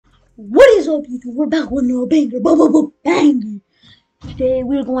What is up, YouTube? We're back with another banger. Today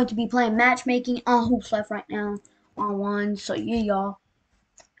we're going to be playing matchmaking on Hoops Life right now on one. So yeah, y'all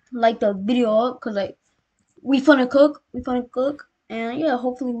like the video up because like we finna cook, and yeah,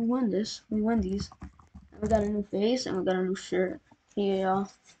 hopefully we win this. We win these. And we got a new face and we got a new shirt. Yeah, y'all.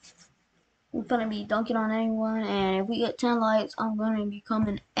 We're gonna be dunking on anyone, and if we get 10 likes, I'm gonna become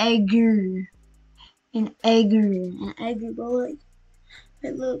an egger, bro. Like I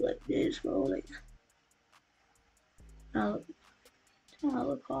look like this, bro. Like. I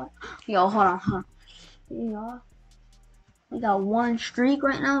look hot. Yo, hold on. Yeah, we got one streak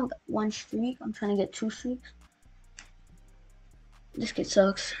right now. We got one streak. I'm trying to get 2 streaks. This kid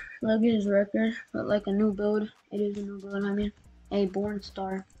sucks. Look at his record. But like a new build. It is a new build, I mean. A born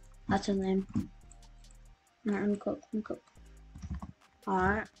star. That's his name. Alright, let me cook.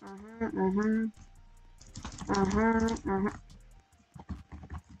 Alright.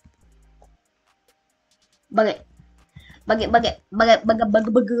 Bucket. What's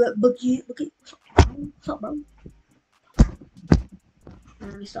up, bro?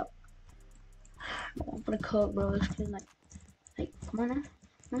 Let me stop. I'm gonna cook, bro. This kid, like, come on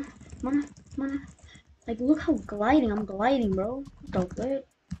now. Like, look how I'm gliding, bro. What the flip?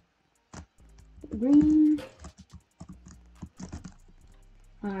 Green.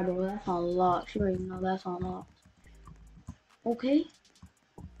 Alright, bro, that's on locks. You already know that's on locks. Okay.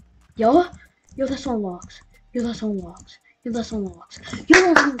 Yo, that's on locks. Yo, that's on locks,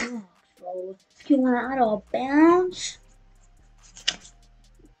 bro. This kid went out of bounds.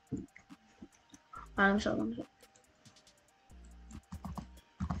 I'm sorry.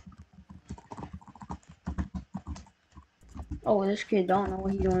 Oh, this kid don't know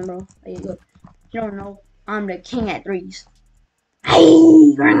what he's doing, bro. Hey, look. You don't know. I'm the king at threes.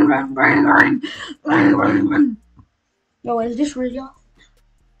 Hey! Run. Yo, is this real, y'all?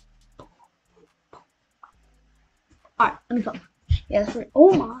 Alright, let me go. Yeah, that's real.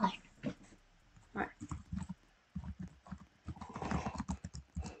 Oh my. Alright.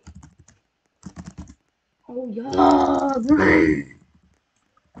 Oh, yeah, bro.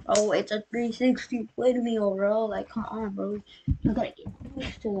 Oh, it's a 360 windmill, bro. Like, come on, bro. You gotta get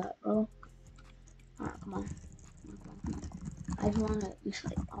used to that, bro. Alright, come on. I just wanna, it's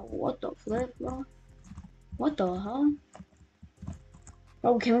like, oh, what the flip, bro? What the hell?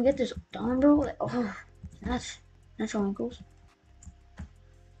 Bro, can we get this done, bro? Like, oh, that's how it goes.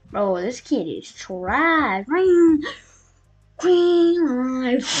 Bro, this kid is trash. Green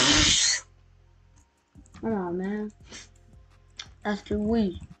life. Come on, man. That's too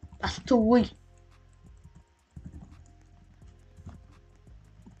weak.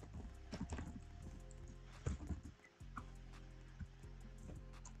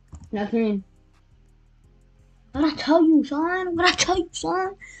 Nothing. What I tell you, son?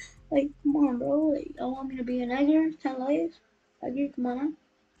 Like, come on, bro. Like, y'all want me to be an egger? 10 likes? Egger, come on.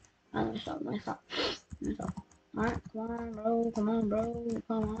 Let me stop. Alright, come on, bro.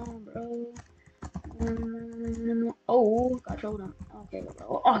 Oh, got trolled him. Okay,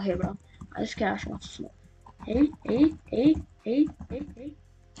 bro. This cash wants to smoke. Hey.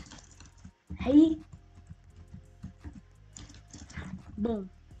 Boom.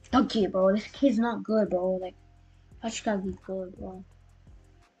 Okay, bro. This kid's not good, bro. Like, I just gotta be good, bro.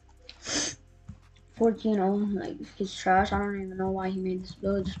 14-0. Like, this kid's trash. I don't even know why he made this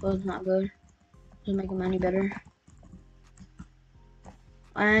build. This build's not good. Doesn't make him any better.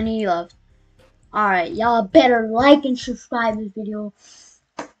 And he left. Alright, y'all better like and subscribe this video.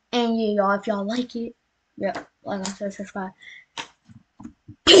 And yeah, y'all, if y'all like it, yeah, like I said, subscribe.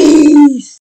 Peace!